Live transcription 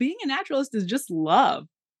being a naturalist is just love.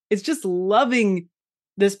 It's just loving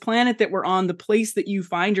this planet that we're on, the place that you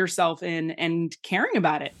find yourself in, and caring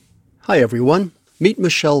about it. Hi, everyone. Meet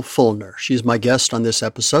Michelle Fullner. She's my guest on this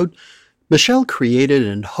episode. Michelle created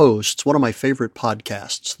and hosts one of my favorite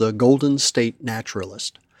podcasts, The Golden State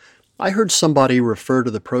Naturalist. I heard somebody refer to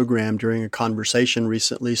the program during a conversation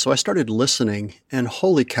recently, so I started listening, and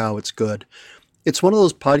holy cow, it's good. It's one of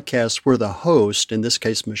those podcasts where the host, in this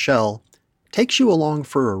case Michelle, takes you along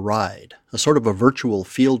for a ride, a sort of a virtual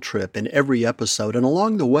field trip in every episode, and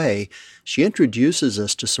along the way, she introduces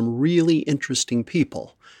us to some really interesting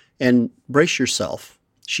people. And brace yourself,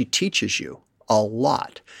 she teaches you a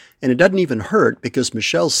lot. And it doesn't even hurt because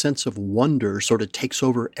Michelle's sense of wonder sort of takes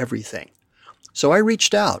over everything. So I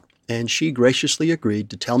reached out, and she graciously agreed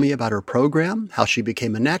to tell me about her program, how she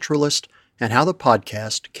became a naturalist, and how the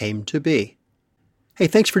podcast came to be. Hey,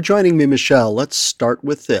 thanks for joining me, Michelle. Let's start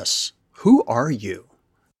with this. Who are you?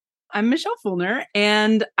 I'm Michelle Fullner,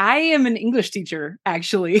 and I am an English teacher,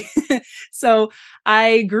 actually. So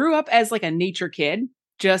I grew up as like a nature kid,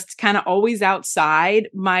 just kind of always outside.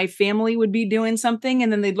 My family would be doing something,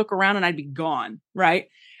 and then they'd look around and I'd be gone, right?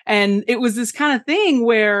 And it was this kind of thing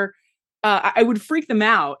where I would freak them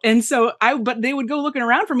out. And so but they would go looking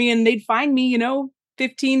around for me, and they'd find me,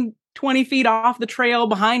 15, 20 feet off the trail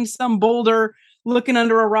behind some boulder, looking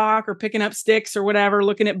under a rock or picking up sticks or whatever,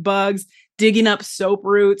 looking at bugs, digging up soap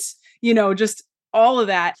roots, just all of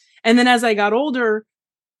that. And then as I got older,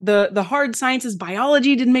 the hard sciences,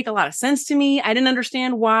 biology didn't make a lot of sense to me. I didn't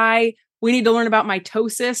understand why we need to learn about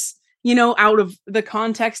mitosis, out of the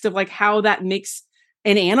context of like how that makes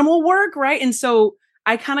an animal work, right? And so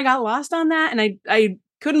I kind of got lost on that, and I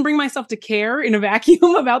couldn't bring myself to care in a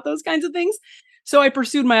vacuum about those kinds of things. So I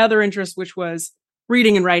pursued my other interest, which was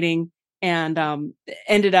reading and writing, and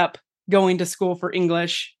ended up going to school for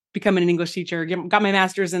English, becoming an English teacher, got my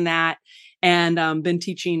master's in that, and been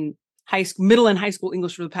teaching middle and high school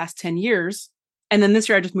English for the past 10 years. And then this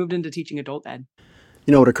year I just moved into teaching adult ed.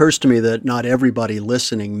 It occurs to me that not everybody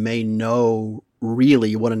listening may know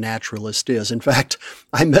really what a naturalist is. In fact,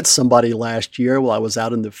 I met somebody last year while I was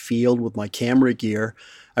out in the field with my camera gear.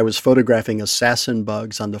 I was photographing assassin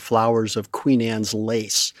bugs on the flowers of Queen Anne's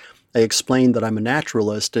lace. I explained that I'm a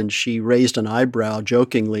naturalist, and she raised an eyebrow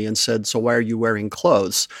jokingly and said, "So why are you wearing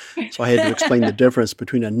clothes?" So I had to explain the difference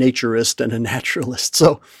between a naturist and a naturalist.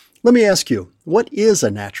 So let me ask you, what is a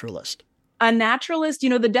naturalist? A naturalist,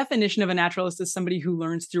 the definition of a naturalist is somebody who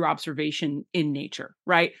learns through observation in nature,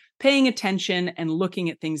 right? Paying attention and looking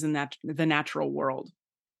at things in the natural world.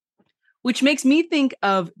 Which makes me think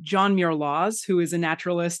of John Muir Laws, who is a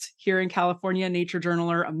naturalist here in California, nature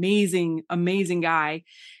journaler, amazing, amazing guy.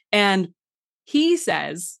 And he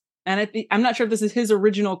says, and I'm not sure if this is his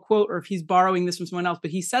original quote or if he's borrowing this from someone else,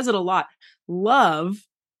 but he says it a lot. Love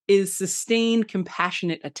is sustained,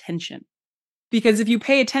 compassionate attention. Because if you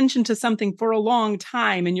pay attention to something for a long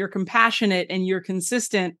time and you're compassionate and you're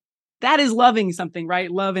consistent, that is loving something,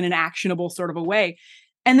 right? Love in an actionable sort of a way.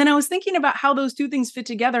 And then I was thinking about how those two things fit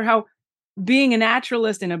together, how being a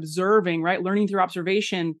naturalist and observing, right, learning through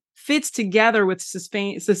observation fits together with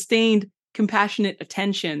sustained compassionate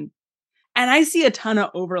attention. And I see a ton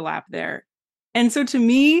of overlap there. And so to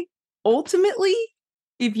me, ultimately,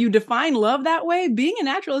 if you define love that way, being a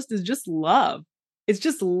naturalist is just love. It's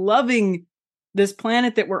just loving this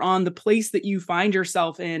planet that we're on, the place that you find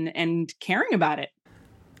yourself in, and caring about it.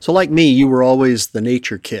 So like me, you were always the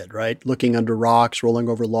nature kid, right? Looking under rocks, rolling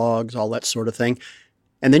over logs, all that sort of thing.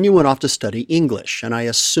 And then you went off to study English, and I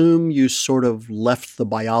assume you sort of left the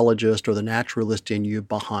biologist or the naturalist in you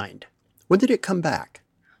behind. When did it come back?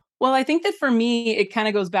 Well, I think that for me, it kind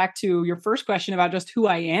of goes back to your first question about just who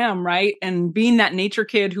I am, right? And being that nature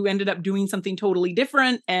kid who ended up doing something totally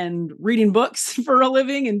different and reading books for a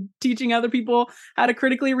living and teaching other people how to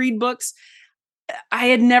critically read books. I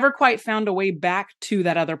had never quite found a way back to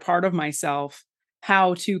that other part of myself,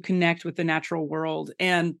 how to connect with the natural world.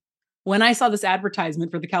 And when I saw this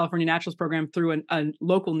advertisement for the California Naturalist program through a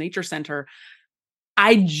local nature center,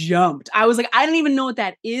 I jumped. I was like, I don't even know what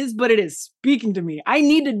that is, but it is speaking to me. I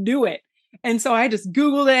need to do it. And so I just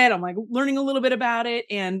Googled it. I'm like learning a little bit about it.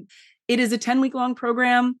 And it is a 10-week long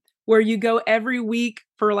program where you go every week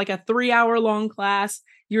for like a 3-hour long class.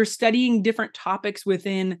 You're studying different topics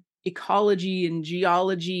within ecology and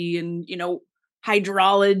geology and,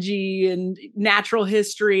 hydrology and natural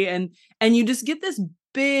history. And you just get this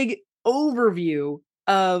big overview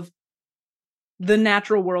of the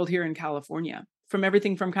natural world here in California, from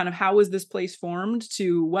everything from kind of how was this place formed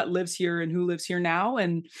to what lives here and who lives here now,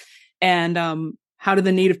 and how do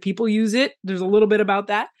the native people use it. There's a little bit about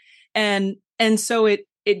that. And so it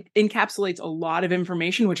it encapsulates a lot of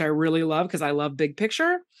information, which I really love because I love big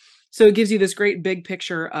picture. So it gives you this great big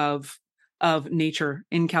picture of nature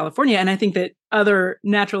in California. And I think that other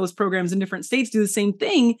naturalist programs in different states do the same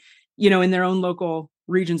thing, in their own local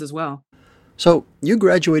regions as well. So you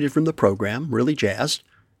graduated from the program, really jazzed,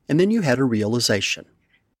 and then you had a realization.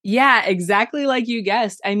 Yeah, exactly like you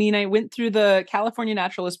guessed. I mean, I went through the California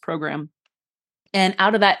Naturalist program, and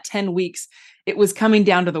out of that 10 weeks, it was coming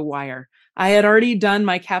down to the wire. I had already done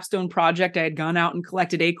my capstone project. I had gone out and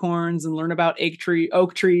collected acorns and learned about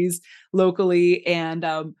oak trees locally.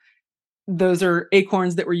 And those are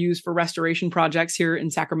acorns that were used for restoration projects here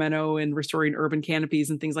in Sacramento and restoring urban canopies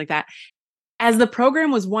and things like that. As the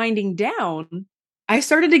program was winding down, I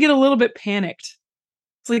started to get a little bit panicked.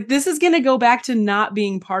 It's like, this is going to go back to not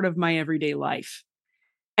being part of my everyday life.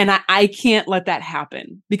 And I can't let that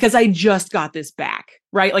happen because I just got this back,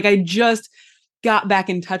 right? Like I just got back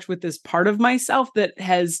in touch with this part of myself that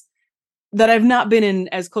I've not been in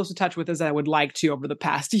as close a touch with as I would like to over the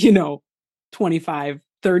past, 25,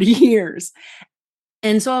 30 years.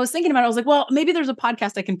 And so I was thinking about it. I was like, well, maybe there's a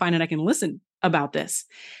podcast I can find and I can listen about this.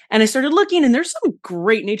 And I started looking, and there's some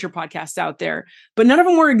great nature podcasts out there, but none of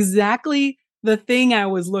them were exactly the thing I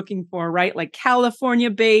was looking for, right? Like California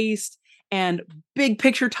based and big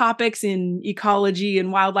picture topics in ecology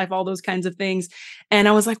and wildlife, all those kinds of things. And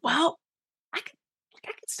I was like, well, I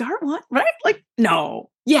could start one, right? Like, no,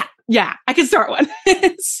 yeah, I can start one.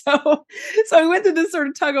 so I went through this sort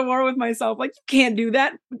of tug of war with myself, like, you can't do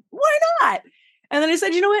that. Why not? And then I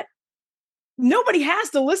said, you know what? Nobody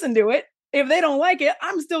has to listen to it. If they don't like it,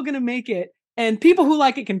 I'm still going to make it. And people who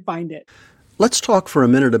like it can find it. Let's talk for a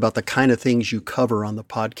minute about the kind of things you cover on the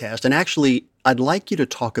podcast. And actually, I'd like you to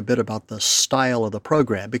talk a bit about the style of the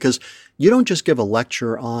program, because you don't just give a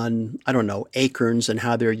lecture on, I don't know, acorns and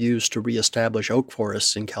how they're used to reestablish oak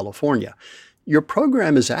forests in California. Your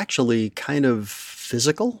program is actually kind of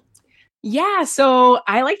physical. Yeah, so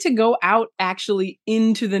I like to go out actually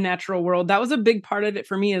into the natural world. That was a big part of it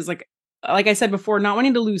for me, is like I said before, not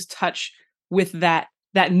wanting to lose touch with that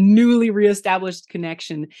newly reestablished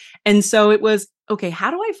connection. And so it was, okay,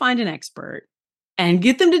 how do I find an expert and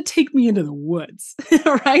get them to take me into the woods,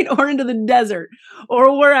 right? Or into the desert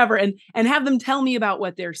or wherever, and have them tell me about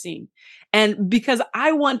what they're seeing. And because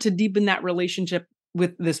I want to deepen that relationship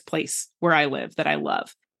with this place where I live that I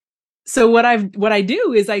love. So what I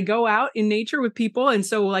do is I go out in nature with people. And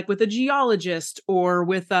so like with a geologist or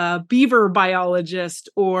with a beaver biologist,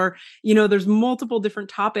 or, there's multiple different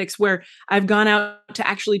topics where I've gone out to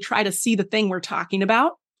actually try to see the thing we're talking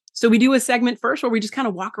about. So we do a segment first where we just kind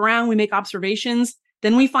of walk around, we make observations,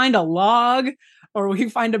 then we find a log or we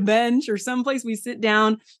find a bench or someplace we sit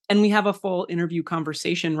down and we have a full interview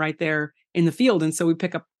conversation right there in the field. And so we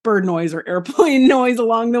pick up bird noise or airplane noise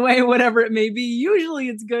along the way, whatever it may be. Usually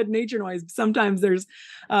it's good nature noise. Sometimes there's,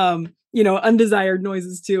 undesired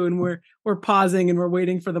noises too. And we're pausing and we're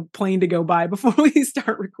waiting for the plane to go by before we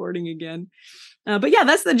start recording again. But yeah,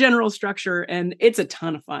 that's the general structure, and it's a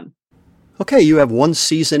ton of fun. Okay, you have one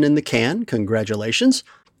season in the can. Congratulations.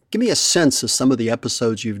 Give me a sense of some of the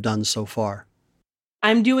episodes you've done so far.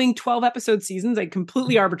 I'm doing 12 episode seasons. I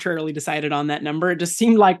completely arbitrarily decided on that number. It just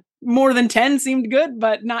seemed like more than 10 seemed good,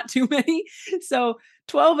 but not too many. So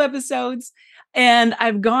 12 episodes. And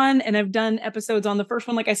I've gone and I've done episodes on the first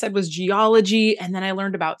one, like I said, was geology. And then I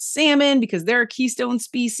learned about salmon because they're a keystone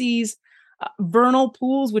species, vernal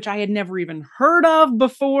pools, which I had never even heard of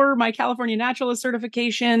before my California Naturalist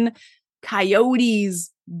certification,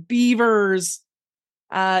 coyotes, beavers,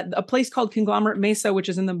 a place called Conglomerate Mesa, which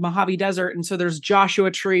is in the Mojave Desert. And so there's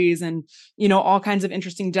Joshua trees and, all kinds of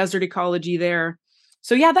interesting desert ecology there.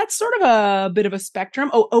 So yeah, that's sort of a bit of a spectrum.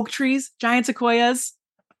 Oh, oak trees, giant sequoias.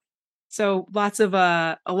 So lots of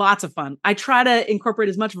fun. I try to incorporate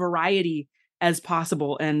as much variety as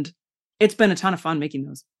possible. And it's been a ton of fun making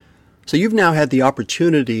those. So you've now had the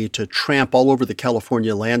opportunity to tramp all over the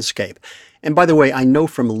California landscape. And by the way, I know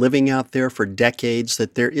from living out there for decades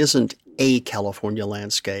that there isn't a California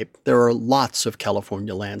landscape. There are lots of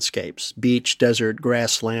California landscapes: beach, desert,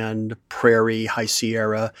 grassland, prairie, high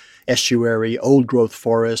Sierra, estuary, old growth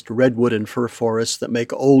forest, redwood and fir forests that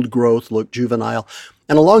make old growth look juvenile.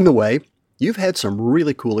 And along the way, you've had some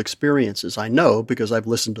really cool experiences, I know, because I've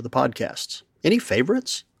listened to the podcasts. Any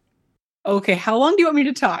favorites? Okay, how long do you want me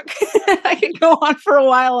to talk? I could go on for a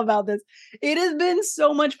while about this. It has been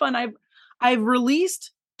so much fun. I've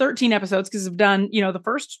released 13 episodes because I've done, the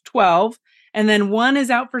first 12, and then one is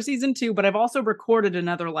out for season 2, but I've also recorded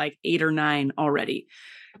another like 8 or 9 already.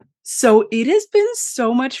 So it has been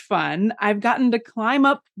so much fun. I've gotten to climb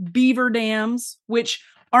up beaver dams, which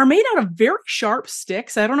are made out of very sharp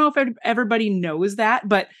sticks. I don't know if everybody knows that,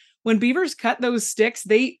 but when beavers cut those sticks,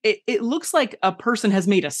 it looks like a person has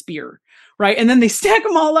made a spear, right? And then they stack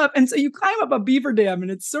them all up. And so you climb up a beaver dam,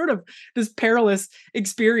 and it's sort of this perilous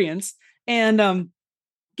experience. And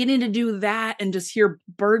getting to do that and just hear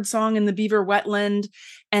bird song in the beaver wetland,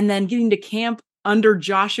 and then getting to camp under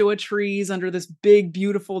Joshua trees under this big,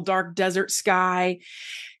 beautiful, dark desert sky.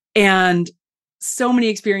 And so many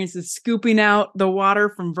experiences scooping out the water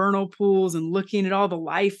from vernal pools and looking at all the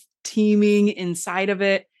life teeming inside of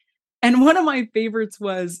it. And one of my favorites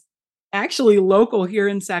was actually local here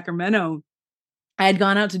in Sacramento. I had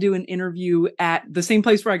gone out to do an interview at the same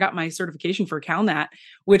place where I got my certification for CalNat,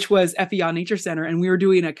 which was FEA Nature Center. And we were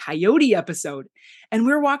doing a coyote episode. And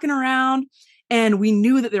we were walking around, and we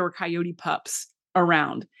knew that there were coyote pups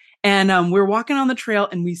around. And we're walking on the trail,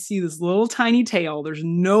 and we see this little tiny tail. There's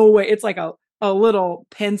no way. It's like a little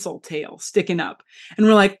pencil tail sticking up. And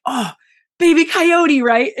we're like, oh, baby coyote,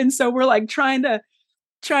 right? And so we're like trying to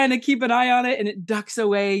keep an eye on it, and it ducks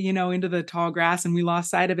away, into the tall grass, and we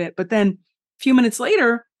lost sight of it. But then a few minutes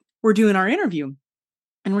later, we're doing our interview,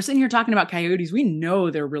 and we're sitting here talking about coyotes. We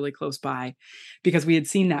know they're really close by because we had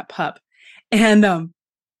seen that pup. And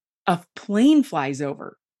a plane flies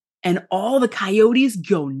over, and all the coyotes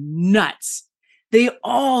go nuts. They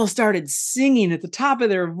all started singing at the top of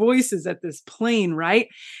their voices at this plane, right?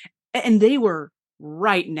 And they were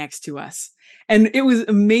right next to us. And it was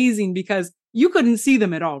amazing because you couldn't see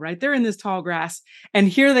them at all, right? They're in this tall grass, and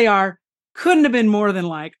here they are. Couldn't have been more than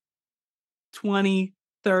like 20,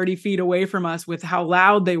 30 feet away from us with how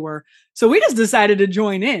loud they were. So we just decided to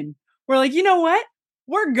join in. We're like, you know what?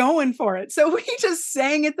 We're going for it. So we just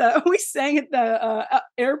sang at the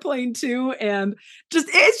airplane too. And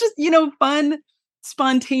it's just, fun,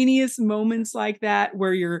 spontaneous moments like that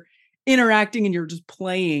where you're interacting and you're just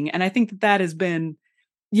playing. And I think that has been,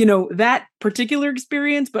 that particular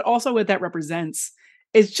experience, but also what that represents.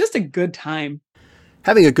 It's just a good time.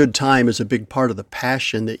 Having a good time is a big part of the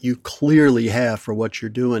passion that you clearly have for what you're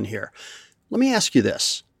doing here. Let me ask you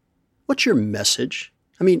this. What's your message?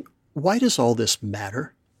 I mean, why does all this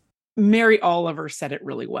matter? Mary Oliver said it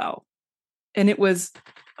really well. And it was,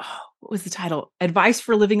 what was the title? Advice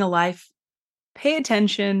for Living a Life. Pay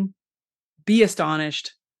attention, be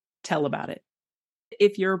astonished, tell about it.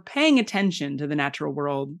 If you're paying attention to the natural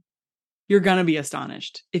world, you're going to be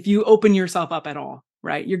astonished. If you open yourself up at all,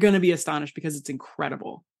 right? You're going to be astonished because it's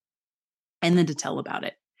incredible. And then to tell about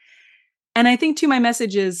it. And I think too, my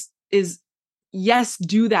message is yes,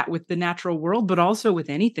 do that with the natural world, but also with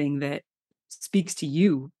anything that speaks to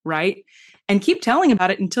you, right? And keep telling about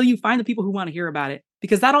it until you find the people who want to hear about it,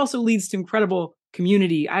 because that also leads to incredible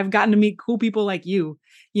community. I've gotten to meet cool people like you,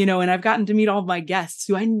 and I've gotten to meet all of my guests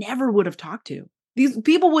who I never would have talked to. These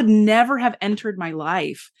people would never have entered my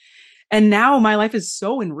life. And now my life is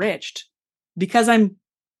so enriched because I'm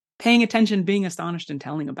paying attention, being astonished, and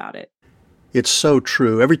telling about it. It's so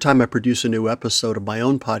true. Every time I produce a new episode of my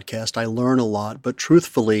own podcast, I learn a lot. But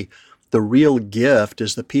truthfully, the real gift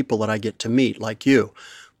is the people that I get to meet, like you.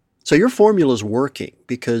 So your formula is working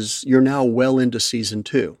because you're now well into season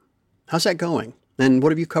 2. How's that going? And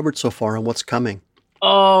what have you covered so far and what's coming?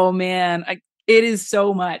 Oh, man. It is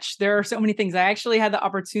so much. There are so many things. I actually had the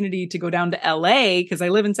opportunity to go down to LA because I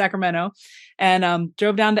live in Sacramento, and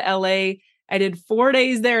drove down to LA. I did 4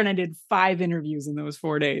 days there, and I did 5 interviews in those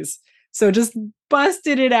 4 days. So just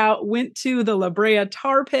busted it out, went to the La Brea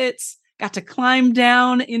tar pits, got to climb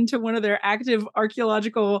down into one of their active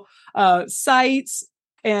archaeological sites,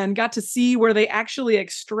 and got to see where they actually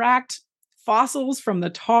extract fossils from the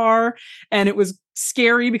tar. And it was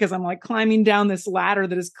scary because I'm like climbing down this ladder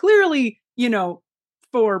that is clearly,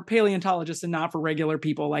 for paleontologists and not for regular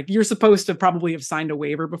people. Like, you're supposed to probably have signed a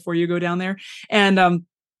waiver before you go down there. And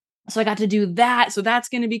so I got to do that. So that's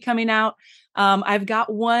going to be coming out. I've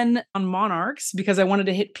got one on monarchs because I wanted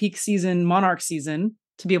to hit peak season, monarch season,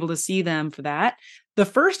 to be able to see them for that. The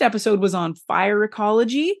first episode was on fire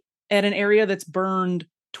ecology at an area that's burned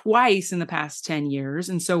twice in the past 10 years.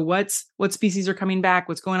 And so what species are coming back?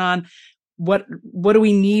 What's going on? What do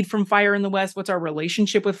we need from fire in the West? What's our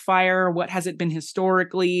relationship with fire? What has it been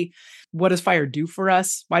historically? What does fire do for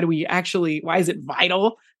us? Why is it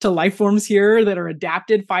vital to life forms here that are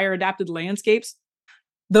fire adapted landscapes?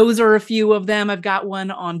 Those are a few of them. I've got one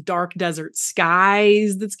on dark desert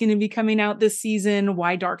skies that's going to be coming out this season,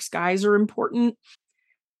 why dark skies are important.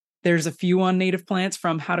 There's a few on native plants,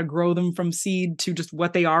 from how to grow them from seed to just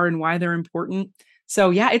what they are and why they're important. So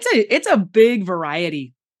yeah, it's a big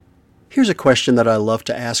variety. Here's a question that I love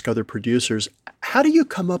to ask other producers. How do you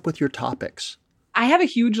come up with your topics? I have a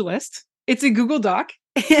huge list. It's a Google Doc,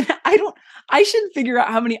 and I I should figure out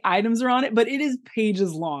how many items are on it, but it is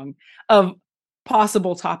pages long of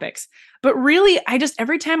possible topics. But really,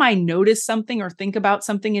 every time I notice something or think about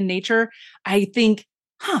something in nature, I think,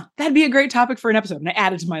 that'd be a great topic for an episode. And I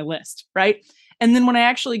add it to my list, right? And then when I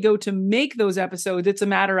actually go to make those episodes, it's a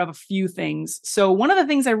matter of a few things. So one of the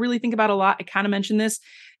things I really think about a lot, I kind of mentioned this,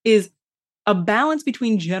 is a balance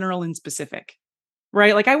between general and specific,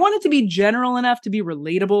 right? Like I want it to be general enough to be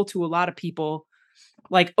relatable to a lot of people,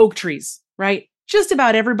 like oak trees, right? Just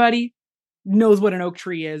about everybody knows what an oak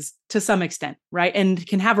tree is to some extent, right? And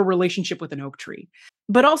can have a relationship with an oak tree,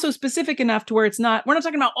 but also specific enough to where we're not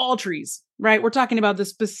talking about all trees, right? We're talking about the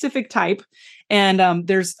specific type. And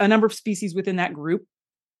there's a number of species within that group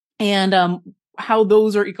and how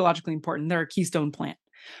those are ecologically important. They're a keystone plant,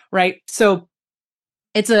 right? So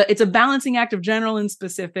it's a balancing act of general and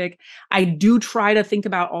specific. I do try to think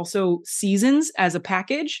about also seasons as a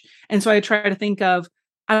package. And so I try to think of,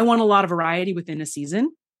 I want a lot of variety within a season.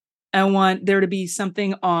 I want there to be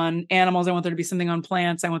something on animals. I want there to be something on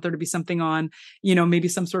plants. I want there to be something on, maybe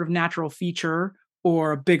some sort of natural feature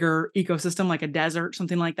or a bigger ecosystem like a desert,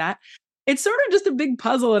 something like that. It's sort of just a big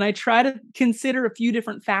puzzle. And I try to consider a few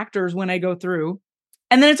different factors when I go through.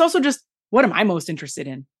 And then it's also just, what am I most interested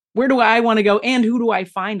in? Where do I want to go? And who do I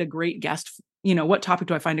find a great guest? What topic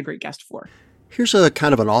do I find a great guest for? Here's a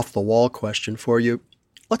kind of an off-the-wall question for you.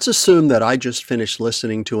 Let's assume that I just finished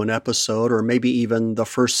listening to an episode or maybe even the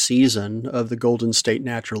first season of the Golden State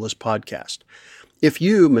Naturalist podcast. If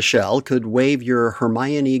you, Michelle, could wave your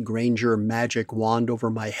Hermione Granger magic wand over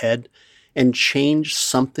my head and change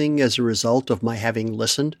something as a result of my having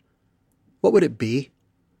listened, what would it be?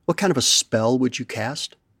 What kind of a spell would you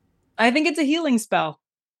cast? I think it's a healing spell.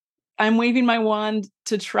 I'm waving my wand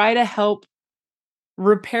to try to help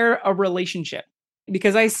repair a relationship.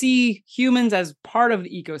 Because I see humans as part of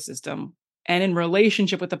the ecosystem and in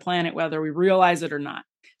relationship with the planet, whether we realize it or not.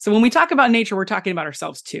 So when we talk about nature, we're talking about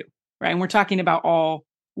ourselves too, right? And we're talking about all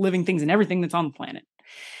living things and everything that's on the planet.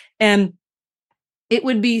 And it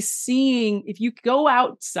would be seeing, if you go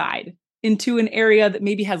outside into an area that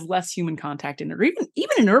maybe has less human contact in it, or even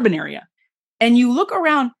an urban area, and you look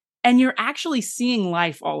around and you're actually seeing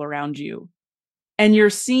life all around you, and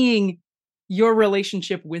you're seeing your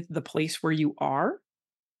relationship with the place where you are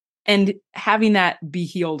and having that be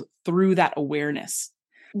healed through that awareness.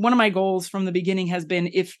 One of my goals from the beginning has been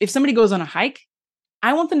if somebody goes on a hike,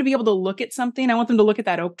 I want them to be able to look at something. I want them to look at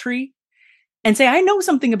that oak tree and say, I know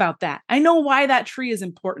something about that. I know why that tree is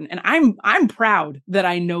important. And I'm proud that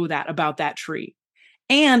I know that about that tree.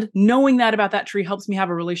 And knowing that about that tree helps me have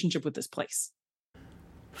a relationship with this place.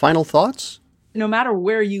 Final thoughts? No matter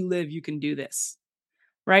where you live, you can do this.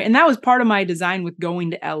 Right. And that was part of my design with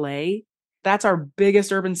going to LA. That's our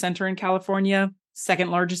biggest urban center in California,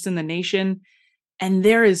 second largest in the nation. And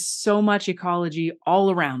there is so much ecology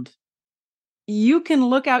all around. You can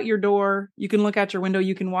look out your door, you can look out your window,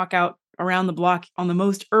 you can walk out around the block on the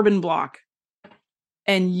most urban block,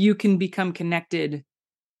 and you can become connected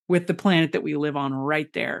with the planet that we live on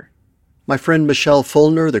right there. My friend Michelle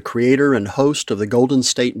Fullner, the creator and host of the Golden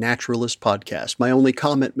State Naturalist podcast. My only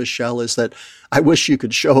comment, Michelle, is that I wish you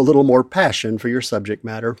could show a little more passion for your subject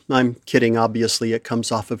matter. I'm kidding, obviously. It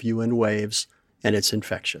comes off of you in waves, and it's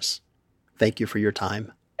infectious. Thank you for your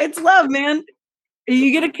time. It's love, man.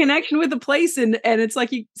 You get a connection with the place, and it's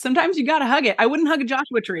like sometimes you got to hug it. I wouldn't hug a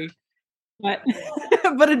Joshua tree, but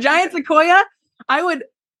but a giant sequoia, I would,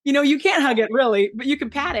 you can't hug it really, but you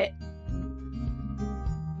can pat it.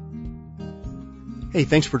 Hey,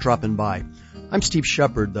 thanks for dropping by. I'm Steve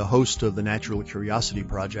Shepard, the host of the Natural Curiosity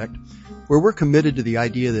Project, where we're committed to the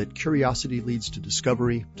idea that curiosity leads to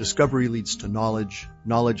discovery, discovery leads to knowledge,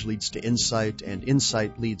 knowledge leads to insight, and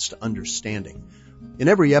insight leads to understanding. In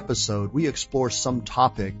every episode, we explore some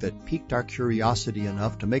topic that piqued our curiosity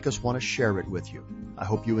enough to make us want to share it with you. I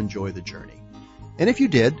hope you enjoy the journey. And if you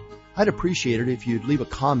did, I'd appreciate it if you'd leave a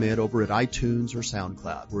comment over at iTunes or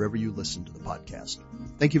SoundCloud, wherever you listen to the podcast.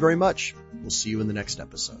 Thank you very much. We'll see you in the next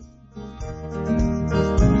episode.